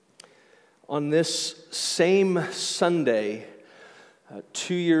On this same Sunday,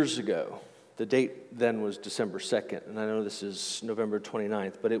 2 years ago, the date then was December 2nd, and I know this is November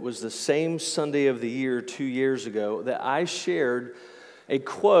 29th, but it was the same Sunday of the year 2 years ago that I shared a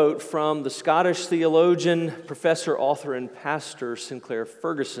quote from the Scottish theologian, professor, author, and pastor Sinclair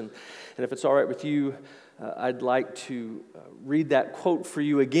Ferguson. And if it's all right with you, I'd like to read that quote for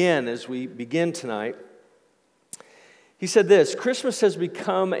you again as we begin tonight. He said this: "Christmas has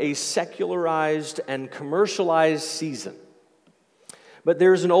become a secularized and commercialized season. But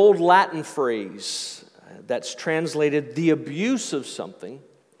there's an old Latin phrase that's translated, the abuse of something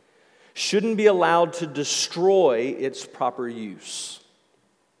shouldn't be allowed to destroy its proper use.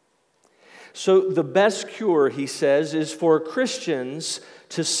 So the best cure," he says, "is for Christians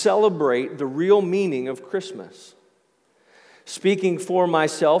to celebrate the real meaning of Christmas. Speaking for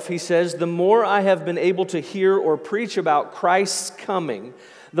myself," he says, "the more I have been able to hear or preach about Christ's coming,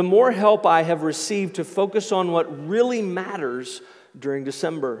 the more help I have received to focus on what really matters during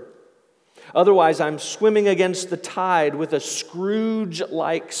December. Otherwise, I'm swimming against the tide with a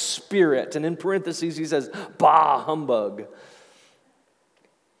Scrooge-like spirit." And in parentheses, he says, "Bah, humbug.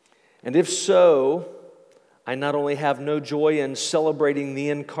 And if so, I not only have no joy in celebrating the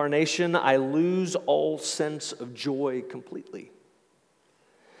incarnation, I lose all sense of joy completely.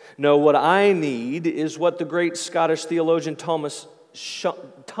 No, what I need is what the great Scottish theologian Thomas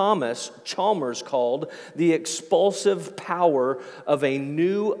Chalmers called the expulsive power of a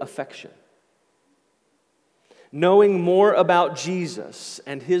new affection. Knowing more about Jesus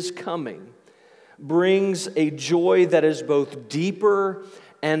and His coming brings a joy that is both deeper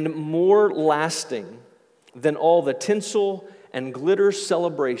and more lasting than all the tinsel and glitter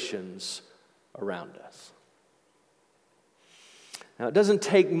celebrations around us." Now, it doesn't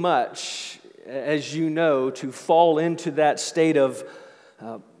take much, as you know, to fall into that state of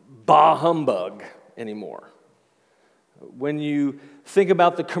bah humbug anymore. When you think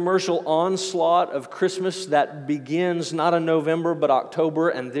about the commercial onslaught of Christmas that begins not in November but October,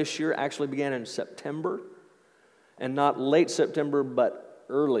 and this year actually began in September, and not late September but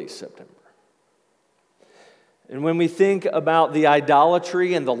early September. And when we think about the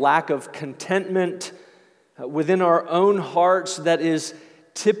idolatry and the lack of contentment within our own hearts that is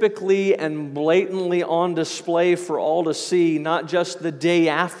typically and blatantly on display for all to see, not just the day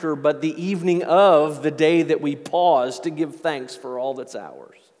after, but the evening of the day that we pause to give thanks for all that's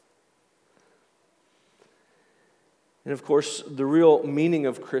ours. And of course, the real meaning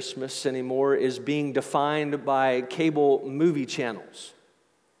of Christmas anymore is being defined by cable movie channels.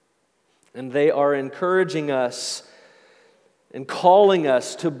 And they are encouraging us and calling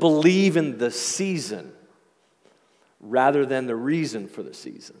us to believe in the season rather than the reason for the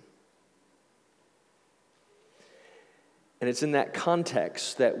season. And it's in that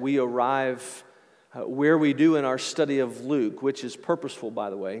context that we arrive where we do in our study of Luke, which is purposeful, by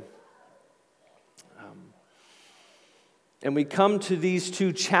the way. And we come to these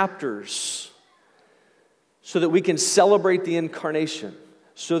two chapters so that we can celebrate the incarnation,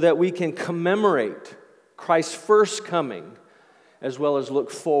 so that we can commemorate Christ's first coming, as well as look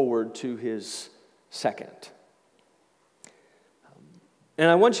forward to His second.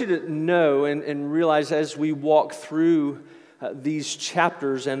 And I want you to know and realize as we walk through these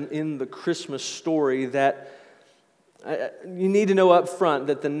chapters and in the Christmas story that you need to know up front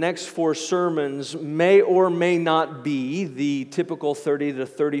that the next 4 sermons may or may not be the typical 30 to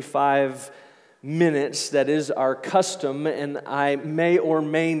 35 minutes that is our custom, and I may or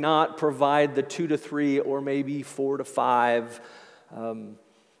may not provide the 2 to 3 or maybe 4 to 5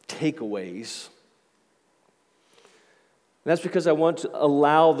 takeaways. That's because I want to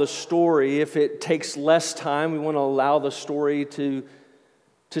allow the story, if it takes less time, we want to allow the story to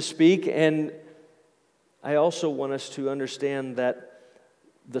speak. And I also want us to understand that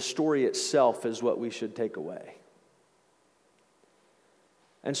the story itself is what we should take away.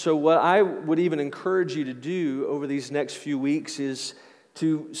 And so what I would even encourage you to do over these next few weeks is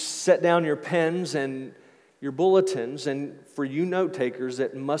to set down your pens and your bulletins. And for you note takers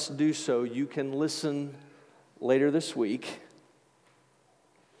that must do so, you can listen later this week,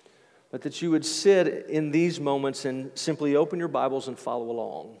 but that you would sit in these moments and simply open your Bibles and follow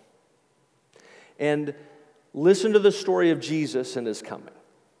along and listen to the story of Jesus and His coming.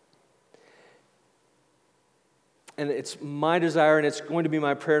 And it's my desire, and it's going to be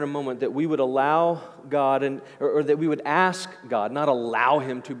my prayer in a moment, that we would allow God, or that we would ask God, not allow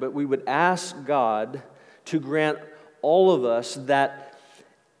Him to, but we would ask God to grant all of us that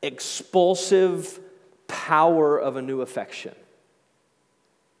expulsive power of a new affection.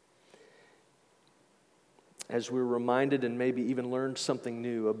 as we're reminded and maybe even learned something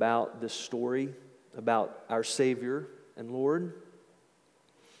new about this story, about our Savior and Lord.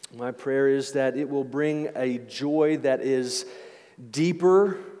 My prayer is that it will bring a joy that is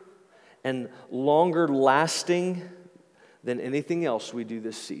deeper and longer lasting than anything else we do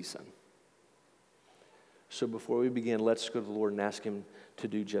this season. So before we begin, let's go to the Lord and ask Him to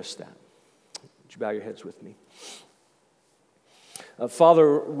do just that. Would you bow your heads with me?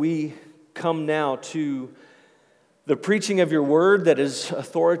 Father, we come now to the preaching of your word that is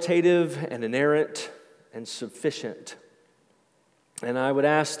authoritative and inerrant and sufficient. And I would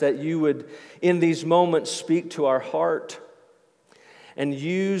ask that you would, in these moments, speak to our heart and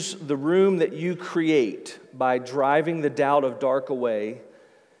use the room that you create by driving the doubt of dark away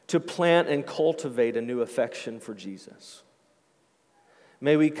to plant and cultivate a new affection for Jesus.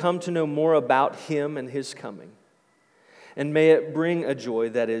 May we come to know more about Him and His coming. And may it bring a joy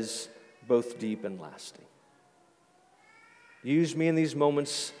that is both deep and lasting. Use me in these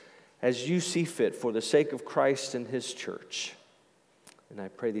moments as you see fit for the sake of Christ and His church. And I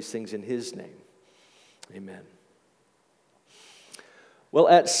pray these things in His name. Amen. Well,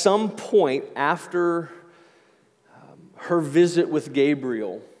 at some point after her visit with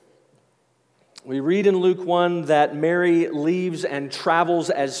Gabriel, we read in Luke 1 that Mary leaves and travels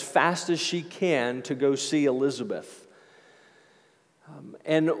as fast as she can to go see Elizabeth.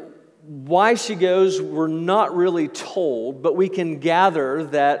 And why she goes, we're not really told, but we can gather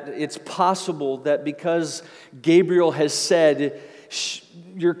that it's possible that because Gabriel has said,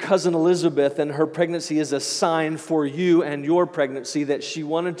 your cousin Elizabeth and her pregnancy is a sign for you and your pregnancy, that she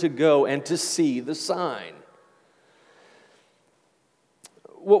wanted to go and to see the sign.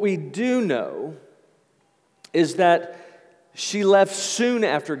 What we do know is that she left soon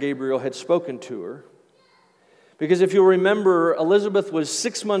after Gabriel had spoken to her. Because if you'll remember, Elizabeth was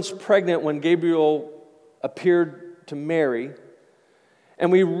 6 months pregnant when Gabriel appeared to Mary.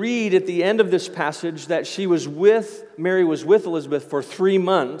 And we read at the end of this passage that Mary was with Elizabeth for 3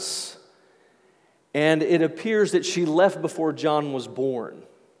 months. And it appears that she left before John was born.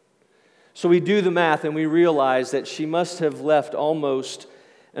 So we do the math and we realize that she must have left almost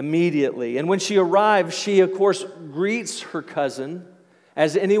immediately. And when she arrived, she of course greets her cousin,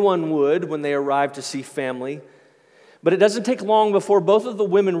 as anyone would when they arrive to see family. But it doesn't take long before both of the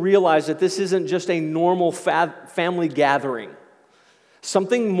women realize that this isn't just a normal family gathering.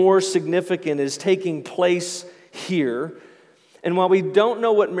 Something more significant is taking place here. And while we don't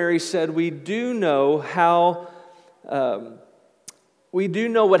know what Mary said, we do know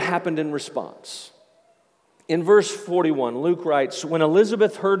what happened in response. In verse 41, Luke writes, "When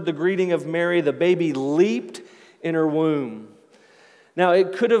Elizabeth heard the greeting of Mary, the baby leaped in her womb." Now,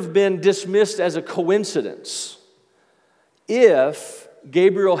 it could have been dismissed as a coincidence if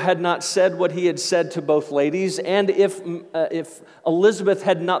Gabriel had not said what he had said to both ladies, and if Elizabeth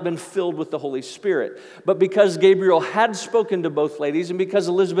had not been filled with the Holy Spirit. But because Gabriel had spoken to both ladies, and because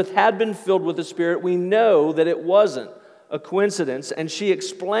Elizabeth had been filled with the Spirit, we know that it wasn't a coincidence, and she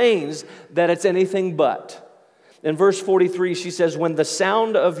explains that it's anything but. In verse 43, she says, "When the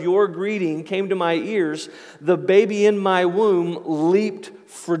sound of your greeting came to my ears, the baby in my womb leaped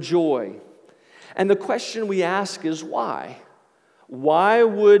for joy." And the question we ask is why? Why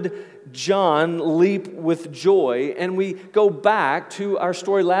would John leap with joy? And we go back to our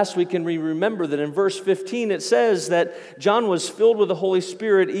story last week and we remember that in verse 15 it says that John was filled with the Holy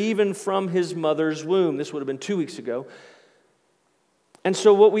Spirit even from his mother's womb. This would have been 2 weeks ago. And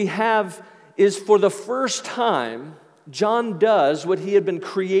so what we have is, for the first time, John does what he had been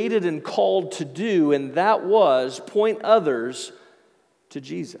created and called to do, and that was point others to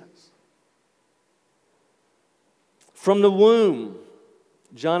Jesus. From the womb,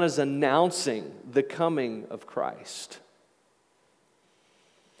 John is announcing the coming of Christ.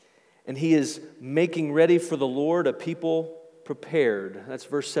 And he is making ready for the Lord a people prepared. That's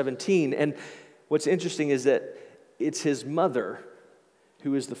verse 17. And what's interesting is that it's his mother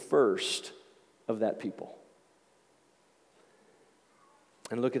who is the first of that people.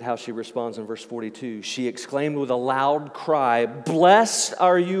 And look at how she responds in verse 42. She exclaimed with a loud cry, "Blessed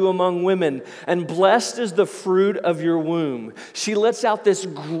are you among women, and blessed is the fruit of your womb." She lets out this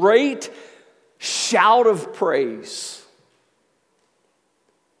great shout of praise.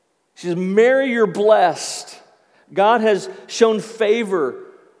 She says, "Mary, you're blessed. God has shown favor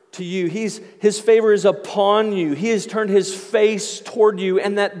to you. His favor is upon you. He has turned His face toward you,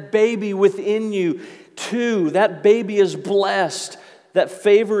 and that baby within you too. That baby is blessed. That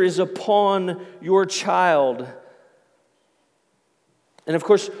favor is upon your child." And of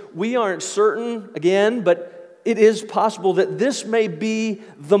course, we aren't certain, again, but it is possible that this may be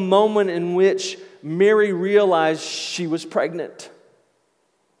the moment in which Mary realized she was pregnant.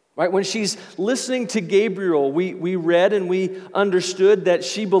 Right? When she's listening to Gabriel, we read and we understood that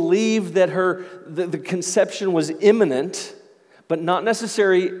she believed that the conception was imminent, but not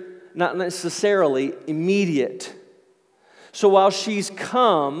necessarily immediate. So while she's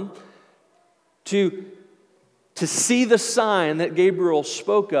come to see the sign that Gabriel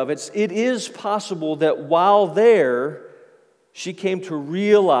spoke of, it is possible that while there, she came to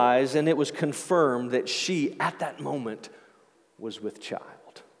realize, and it was confirmed, that she, at that moment, was with child.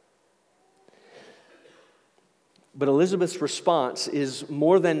 But Elizabeth's response is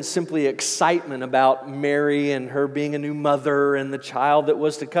more than simply excitement about Mary and her being a new mother and the child that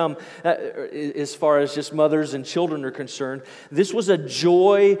was to come, as far as just mothers and children are concerned. This was a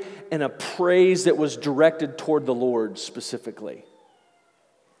joy and a praise that was directed toward the Lord specifically.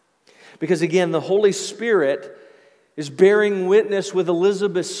 Because again, the Holy Spirit is bearing witness with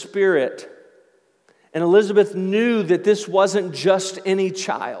Elizabeth's spirit. And Elizabeth knew that this wasn't just any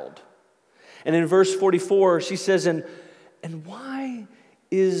child. And in verse 44, she says, and why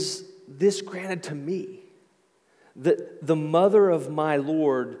is this granted to me, that the mother of my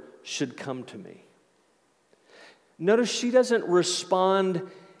Lord should come to me? Notice she doesn't respond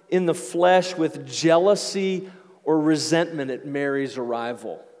in the flesh with jealousy or resentment at Mary's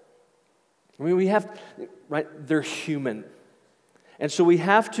arrival. I mean, they're human. And so we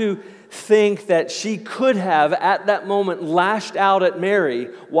have to think that she could have, at that moment, lashed out at Mary.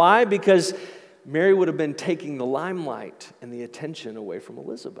 Why? Because Mary would have been taking the limelight and the attention away from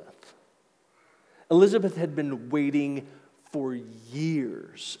Elizabeth. Elizabeth had been waiting for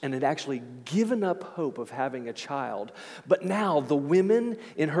years and had actually given up hope of having a child. But now the women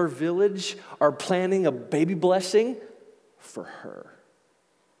in her village are planning a baby blessing for her.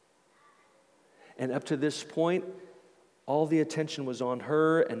 And up to this point, all the attention was on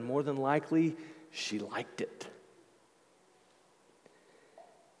her, and more than likely, she liked it.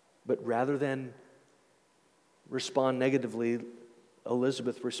 But rather than respond negatively,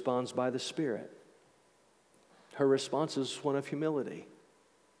 Elizabeth responds by the Spirit. Her response is one of humility.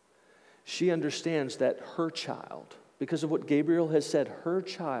 She understands that her child, because of what Gabriel has said, her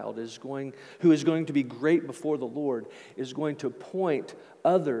child who is going to be great before the Lord, is going to point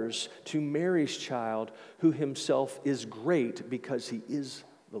others to Mary's child, who himself is great because he is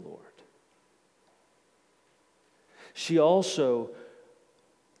the Lord. She also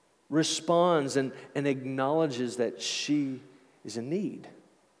responds and acknowledges that she is in need.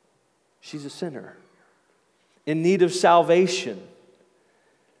 She's a sinner, in need of salvation.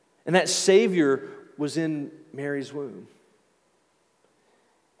 And that Savior was in Mary's womb.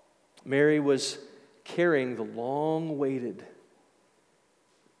 Mary was carrying the long-awaited,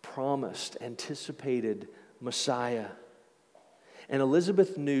 promised, anticipated Messiah. And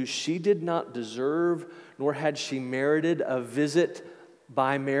Elizabeth knew she did not deserve, nor had she merited a visit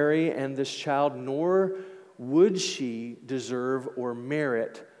by Mary and this child, nor would she deserve or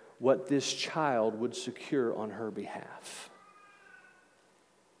merit what this child would secure on her behalf.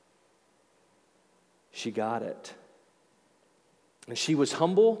 She got it. And she was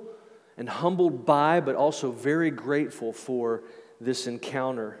humble and humbled by, but also very grateful for this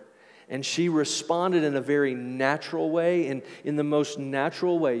encounter. And she responded in a very natural way, and in the most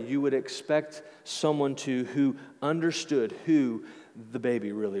natural way you would expect someone to, who understood who the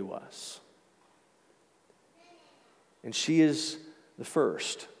baby really was. And she is the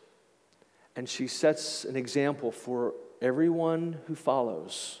first. And she sets an example for everyone who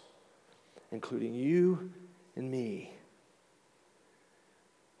follows, including you and me.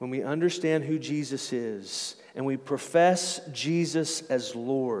 When we understand who Jesus is and we profess Jesus as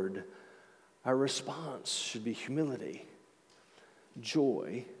Lord, our response should be humility,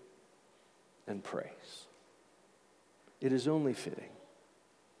 joy, and praise. It is only fitting.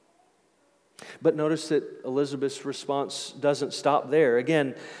 But notice that Elizabeth's response doesn't stop there.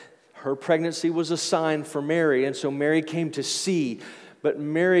 Again, her pregnancy was a sign for Mary, and so Mary came to see. But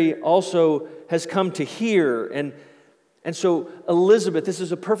Mary also has come to hear. And so Elizabeth, this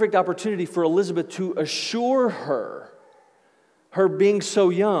is a perfect opportunity for Elizabeth to assure her being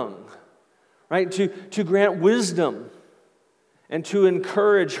so young, right? To grant wisdom and to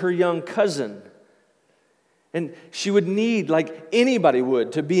encourage her young cousin. And she would need, like anybody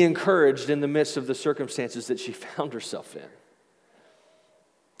would, to be encouraged in the midst of the circumstances that she found herself in.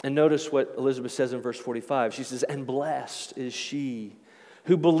 And notice what Elizabeth says in verse 45. She says, "And blessed is she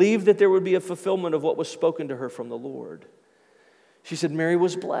who believed that there would be a fulfillment of what was spoken to her from the Lord." She said Mary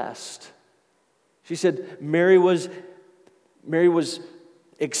was blessed. She said Mary was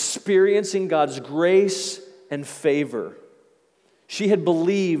experiencing God's grace and favor. She had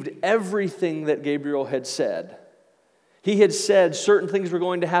believed everything that Gabriel had said. He had said certain things were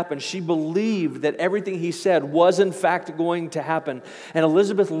going to happen. She believed that everything he said was in fact going to happen. And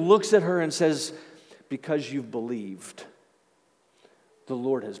Elizabeth looks at her and says, because you've believed, the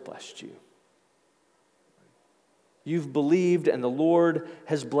Lord has blessed you. You've believed and the Lord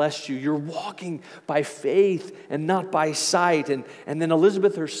has blessed you. You're walking by faith and not by sight. And then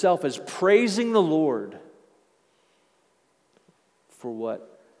Elizabeth herself is praising the Lord for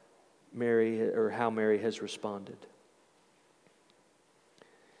what Mary, or how Mary has responded.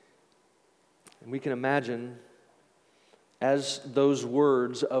 And we can imagine as those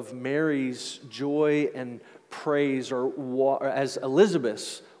words of Mary's joy and praise, or as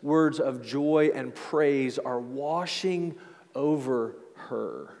Elizabeth's words of joy and praise are washing over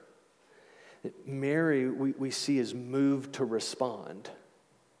her, Mary, we see, is moved to respond.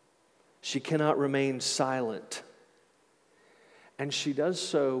 She cannot remain silent. And she does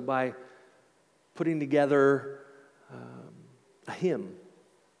so by putting together a hymn,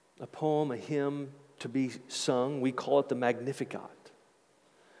 a poem, a hymn to be sung. We call it the Magnificat,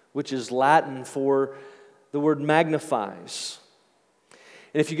 which is Latin for the word magnifies.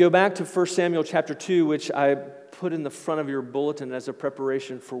 And if you go back to 1 Samuel chapter 2, which I put in the front of your bulletin as a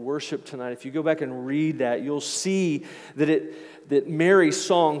preparation for worship tonight, if you go back and read that, you'll see that Mary's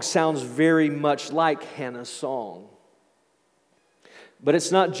song sounds very much like Hannah's song. But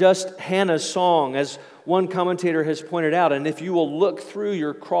it's not just Hannah's song, as one commentator has pointed out. And if you will look through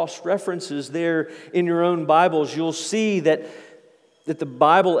your cross-references there in your own Bibles, you'll see that the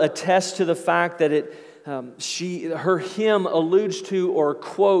Bible attests to the fact that her hymn alludes to or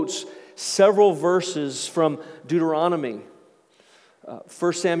quotes several verses from Deuteronomy,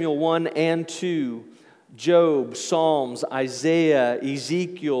 1 Samuel 1 and 2, Job, Psalms, Isaiah,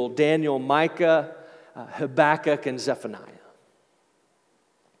 Ezekiel, Daniel, Micah, Habakkuk, and Zephaniah.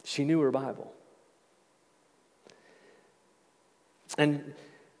 She knew her Bible. And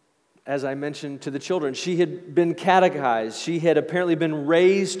as I mentioned to the children, she had been catechized. She had apparently been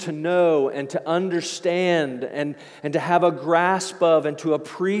raised to know and to understand and to have a grasp of and to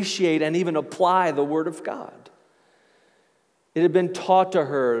appreciate and even apply the Word of God. It had been taught to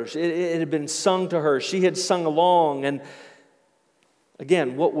her. It had been sung to her. She had sung along. And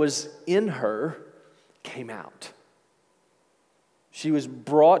again, what was in her came out. She was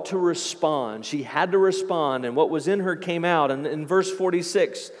brought to respond. She had to respond, and what was in her came out. And in verse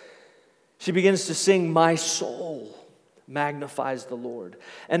 46, she begins to sing, "My soul magnifies the Lord,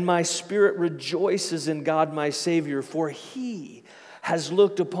 and my spirit rejoices in God my Savior, for He has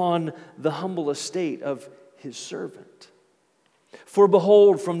looked upon the humble estate of His servant. For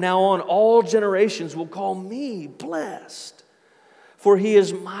behold, from now on all generations will call me blessed, for He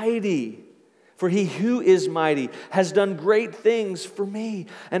is mighty. For He who is mighty has done great things for me,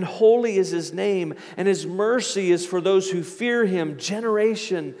 and holy is His name, and His mercy is for those who fear Him,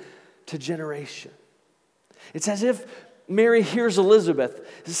 generation to generation." It's as if Mary hears Elizabeth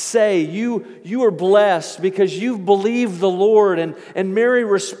say, you are blessed because you've believed the Lord. And Mary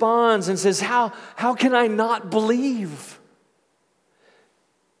responds and says, how can I not believe?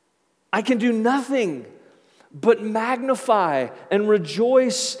 I can do nothing but magnify and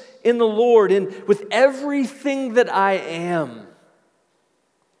rejoice in the Lord and with everything that I am.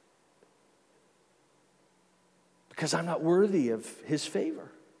 Because I'm not worthy of His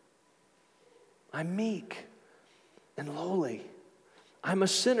favor. I'm meek and lowly. I'm a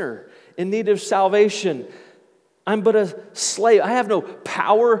sinner in need of salvation. I'm but a slave. I have no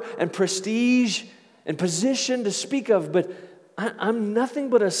power and prestige and position to speak of, but I'm nothing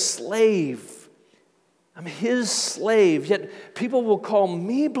but a slave. I'm His slave, yet people will call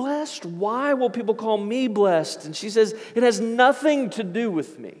me blessed. Why will people call me blessed? And she says, it has nothing to do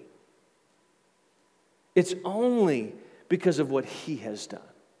with me. It's only because of what He has done.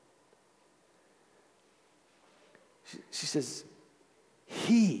 She says,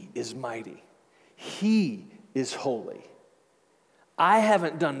 He is mighty. He is holy. I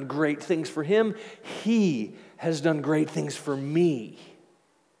haven't done great things for Him. He has done great things for me.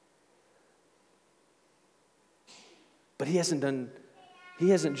 But He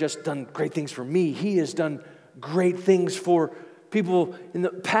hasn't just done great things for me. He has done great things for people in the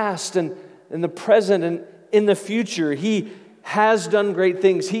past and in the present and in the future. He has done great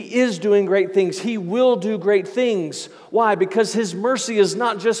things. He is doing great things. He will do great things. Why? Because His mercy is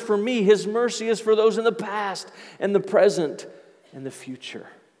not just for me. His mercy is for those in the past and the present and the future.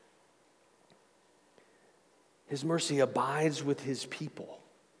 His mercy abides with His people.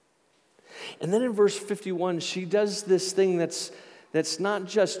 And then in verse 51, she does this thing that's not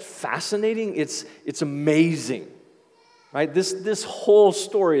just fascinating, it's amazing. Right? This whole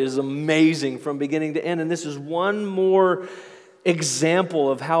story is amazing from beginning to end, and this is one more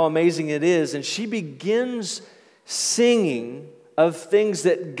example of how amazing it is. And she begins singing of things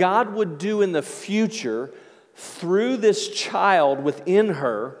that God would do in the future through this child within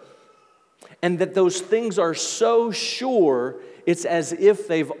her, and that those things are so sure, it's as if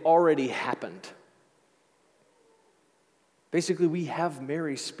they've already happened. Basically, we have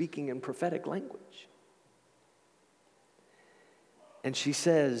Mary speaking in prophetic language. And she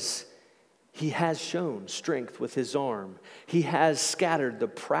says, He has shown strength with His arm. He has scattered the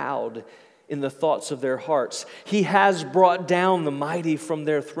proud in the thoughts of their hearts. He has brought down the mighty from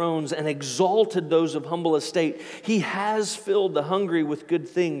their thrones and exalted those of humble estate. He has filled the hungry with good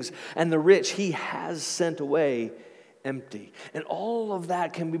things, and the rich He has sent away empty. And all of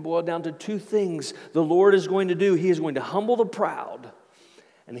that can be boiled down to two things the Lord is going to do. He is going to humble the proud,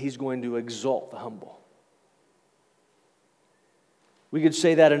 and He's going to exalt the humble. We could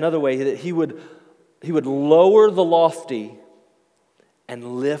say that another way, that He would lower the lofty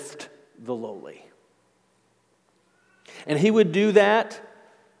and lift the lowly. And He would do that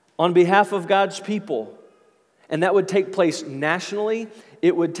on behalf of God's people. And that would take place nationally.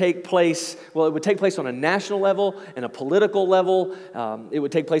 It would take place on a national level and a political level. It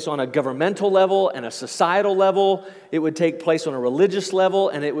would take place on a governmental level and a societal level. It would take place on a religious level,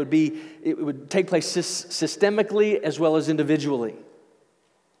 and it would take place systemically as well as individually.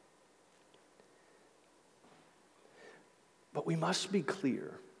 But we must be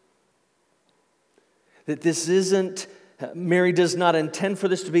clear that this isn't, Mary does not intend for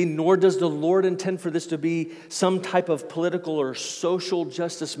this to be, nor does the Lord intend for this to be some type of political or social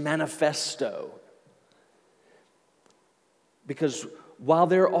justice manifesto. Because while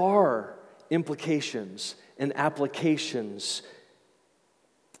there are implications and applications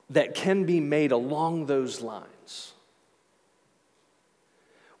that can be made along those lines,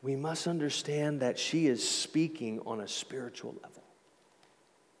 we must understand that she is speaking on a spiritual level.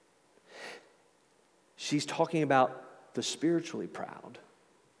 She's talking about the spiritually proud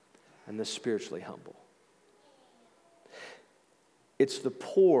and the spiritually humble. It's the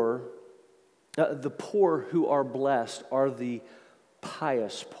poor who are blessed are the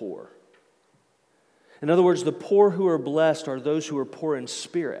pious poor. In other words, the poor who are blessed are those who are poor in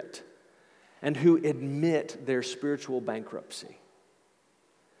spirit and who admit their spiritual bankruptcy.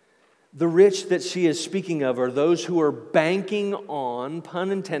 The rich that she is speaking of are those who are banking on, pun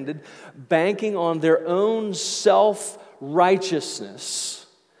intended, banking on their own self-righteousness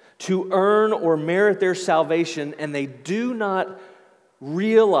to earn or merit their salvation, and they do not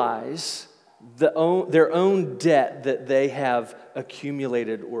realize their own debt that they have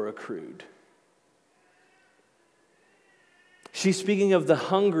accumulated or accrued. She's speaking of the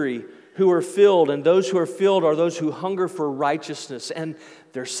hungry who are filled, and those who are filled are those who hunger for righteousness, and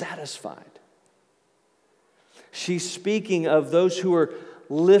they're satisfied. She's speaking of those who are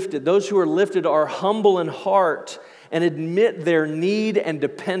lifted. Those who are lifted are humble in heart and admit their need and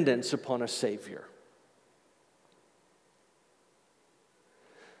dependence upon a Savior.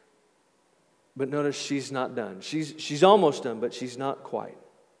 But notice she's not done. She's almost done, but she's not quite.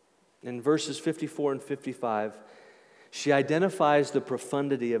 In verses 54 and 55, she identifies the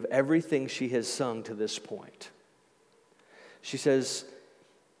profundity of everything she has sung to this point. She says,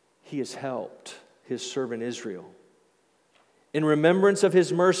 He has helped His servant Israel in remembrance of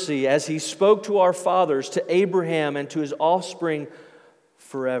His mercy, as He spoke to our fathers, to Abraham, and to his offspring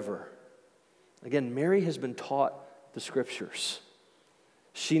forever. Again, Mary has been taught the Scriptures.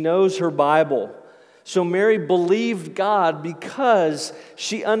 She knows her Bible. So Mary believed God because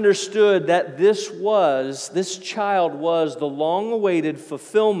she understood that this child was the long-awaited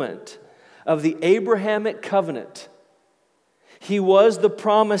fulfillment of the Abrahamic covenant. He was the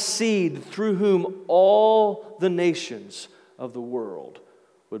promised seed through whom all the nations of the world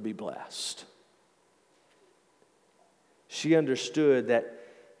would be blessed. She understood that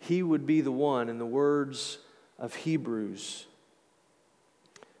He would be the one, in the words of Hebrews,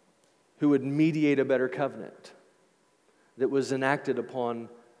 who would mediate a better covenant that was enacted upon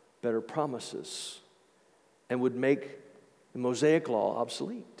better promises and would make the Mosaic law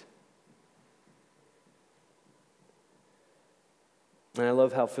obsolete. And I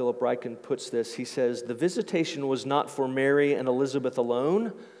love how Philip Ryken puts this. He says, the visitation was not for Mary and Elizabeth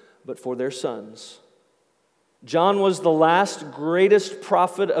alone, but for their sons. John was the last greatest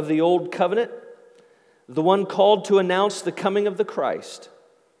prophet of the Old Covenant, the one called to announce the coming of the Christ.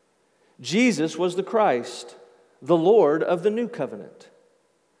 Jesus was the Christ, the Lord of the New Covenant.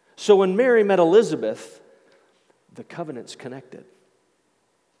 So when Mary met Elizabeth, the covenant's connected.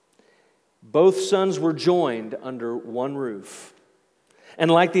 Both sons were joined under one roof. And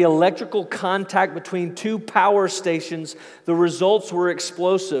like the electrical contact between two power stations, the results were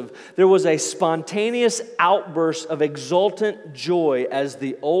explosive. There was a spontaneous outburst of exultant joy as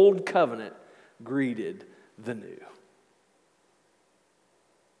the old covenant greeted the new.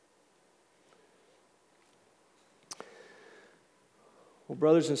 Well,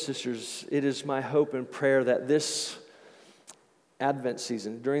 brothers and sisters, it is my hope and prayer that this Advent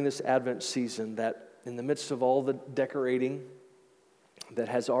season, during this Advent season, that in the midst of all the decorating that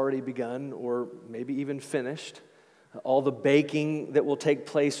has already begun or maybe even finished, all the baking that will take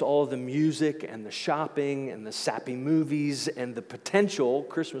place, all of the music and the shopping and the sappy movies and the potential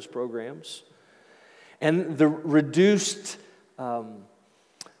Christmas programs, and the reduced,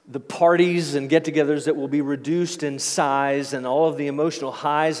 the parties and get-togethers that will be reduced in size, and all of the emotional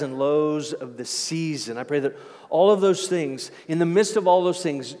highs and lows of the season. I pray that all of those things, in the midst of all those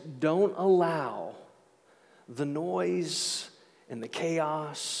things, don't allow the noise and the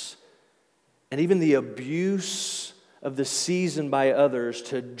chaos and even the abuse of the season by others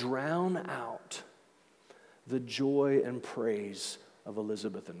to drown out the joy and praise of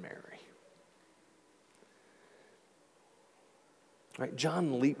Elizabeth and Mary. Right?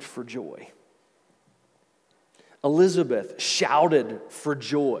 John leaped for joy. Elizabeth shouted for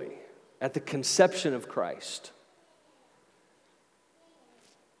joy at the conception of Christ.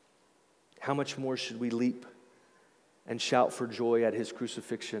 How much more should we leap and shout for joy at his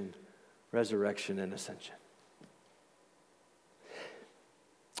crucifixion, resurrection, and ascension?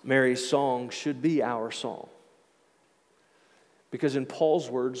 Mary's song should be our song. Because in Paul's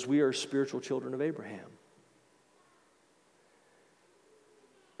words, we are spiritual children of Abraham.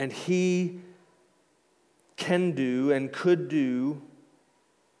 And he can do and could do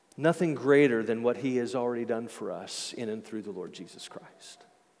nothing greater than what he has already done for us in and through the Lord Jesus Christ.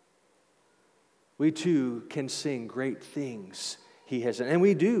 We too can sing great things he has done. And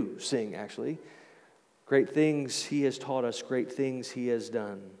we do sing, actually. Great things he has taught us, great things he has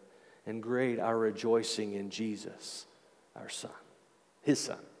done. And great our rejoicing in Jesus, our Son, his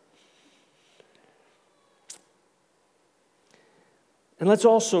Son. And let's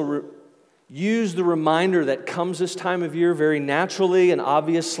also use the reminder that comes this time of year very naturally and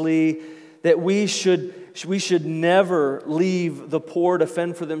obviously that we should never leave the poor to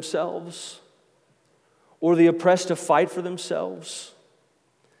fend for themselves or the oppressed to fight for themselves.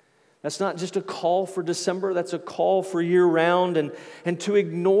 That's not just a call for December, that's a call for year-round. And to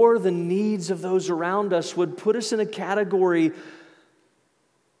ignore the needs of those around us would put us in a category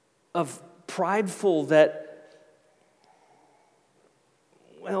of prideful that,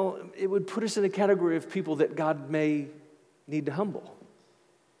 well, it would put us in a category of people that God may need to humble.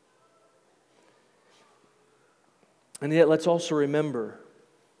 And yet, let's also remember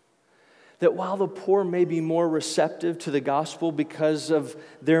that while the poor may be more receptive to the gospel because of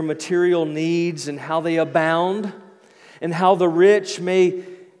their material needs and how they abound, and how the rich may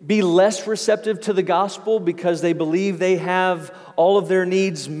be less receptive to the gospel because they believe they have all of their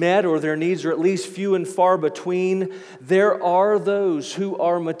needs met, or their needs are at least few and far between, there are those who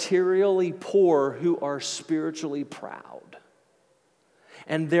are materially poor who are spiritually proud.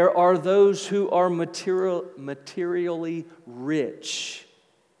 And there are those who are materially rich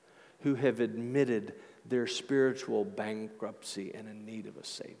who have admitted their spiritual bankruptcy and in need of a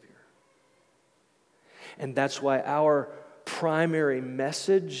Savior. And that's why our primary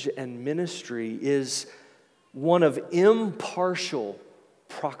message and ministry is one of impartial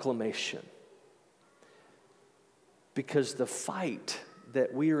proclamation. Because the fight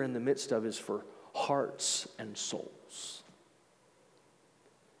that we are in the midst of is for hearts and souls.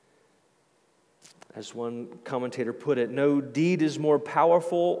 As one commentator put it, no deed is more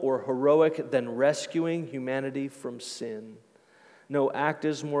powerful or heroic than rescuing humanity from sin. No act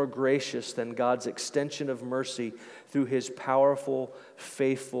is more gracious than God's extension of mercy through his powerful,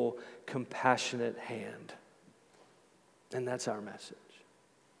 faithful, compassionate hand. And that's our message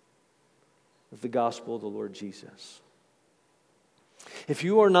of the gospel of the Lord Jesus. If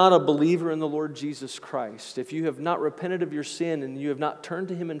you are not a believer in the Lord Jesus Christ, if you have not repented of your sin and you have not turned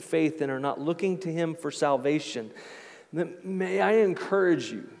to him in faith and are not looking to him for salvation, then may I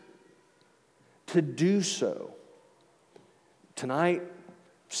encourage you to do so. Tonight,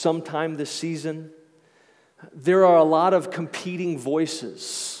 sometime this season, there are a lot of competing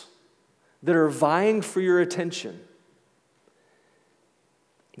voices that are vying for your attention.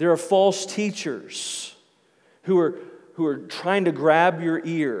 There are false teachers who are trying to grab your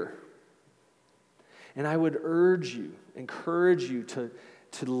ear. And I would encourage you to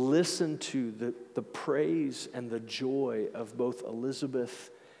listen to the praise and the joy of both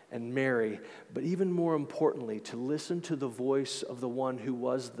Elizabeth and Mary, but even more importantly, to listen to the voice of the one who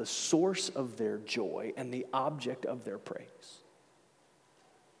was the source of their joy and the object of their praise.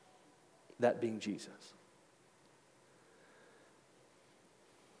 That being Jesus.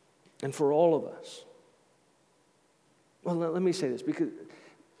 And for all of us, well, let me say this,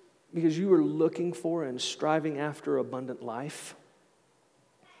 because you are looking for and striving after abundant life,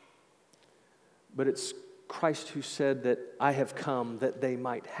 but it's Christ who said that I have come that they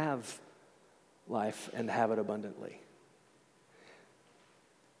might have life and have it abundantly.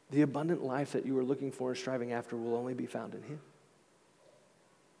 The abundant life that you are looking for and striving after will only be found in Him.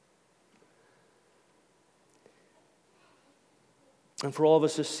 And for all of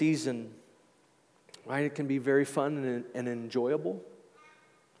us this season, right, it can be very fun and enjoyable,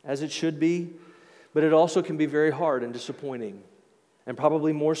 as it should be, but it also can be very hard and disappointing. And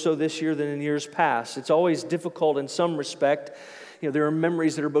probably more so this year than in years past. It's always difficult in some respect. You know, there are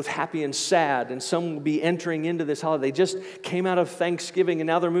memories that are both happy and sad, and some will be entering into this holiday. They just came out of Thanksgiving, and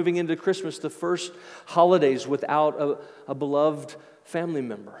now they're moving into Christmas, the first holidays without a beloved family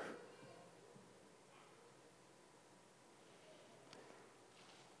member.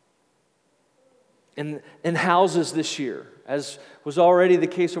 And houses this year, as was already the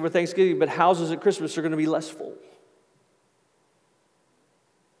case over Thanksgiving, but houses at Christmas are going to be less full.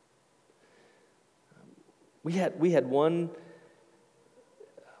 We had one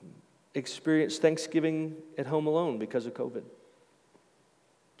experience Thanksgiving at home alone because of COVID.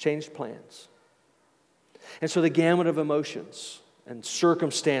 Changed plans. And so the gamut of emotions and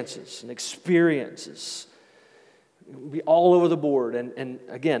circumstances and experiences will be all over the board. And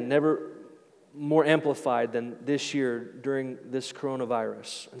again, never more amplified than this year during this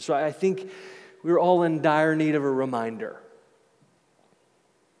coronavirus. And so I think we're all in dire need of a reminder.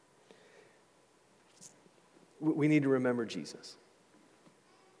 We need to remember Jesus.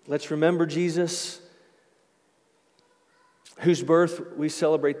 Let's remember Jesus, whose birth we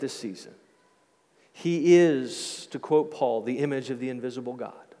celebrate this season. He is, to quote Paul, the image of the invisible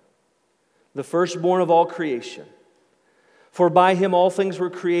God, the firstborn of all creation. For by Him all things were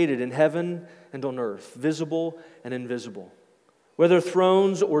created in heaven and on earth, visible and invisible. Whether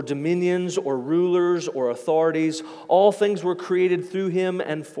thrones or dominions or rulers or authorities, all things were created through Him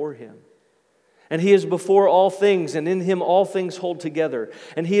and for Him. And He is before all things, and in Him all things hold together.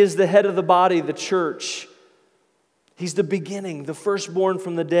 And He is the head of the body, the church. He's the beginning, the firstborn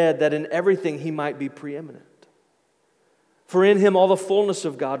from the dead, that in everything He might be preeminent. For in Him all the fullness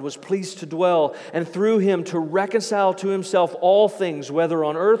of God was pleased to dwell, and through Him to reconcile to Himself all things, whether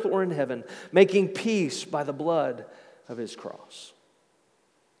on earth or in heaven, making peace by the blood of His cross.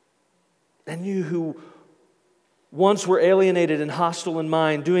 And you who once were alienated and hostile in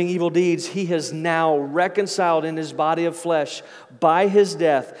mind, doing evil deeds, He has now reconciled in His body of flesh by His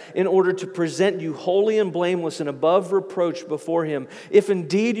death, in order to present you holy and blameless and above reproach before Him. If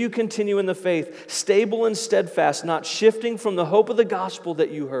indeed you continue in the faith, stable and steadfast, not shifting from the hope of the gospel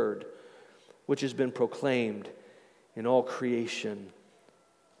that you heard, which has been proclaimed in all creation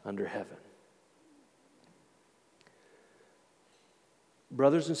under heaven.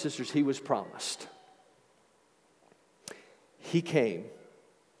 Brothers and sisters, He was promised. He came.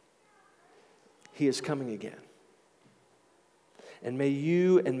 He is coming again. And may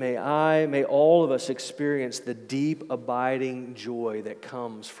you and may I, may all of us experience the deep, abiding joy that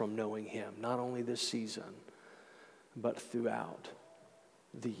comes from knowing Him, not only this season, but throughout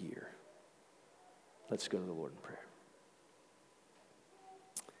the year. Let's go to the Lord in prayer.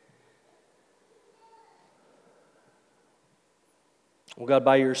 Well, God,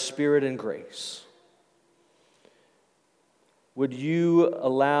 by Your Spirit and grace, would You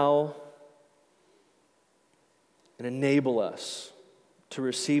allow and enable us to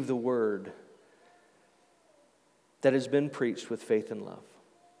receive the word that has been preached with faith and love?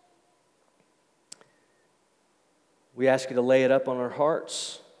 We ask You to lay it up on our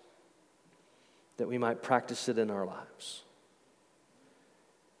hearts that we might practice it in our lives.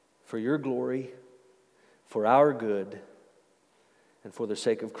 For Your glory, for our good, and for the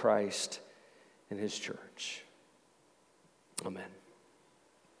sake of Christ and His church. Amen.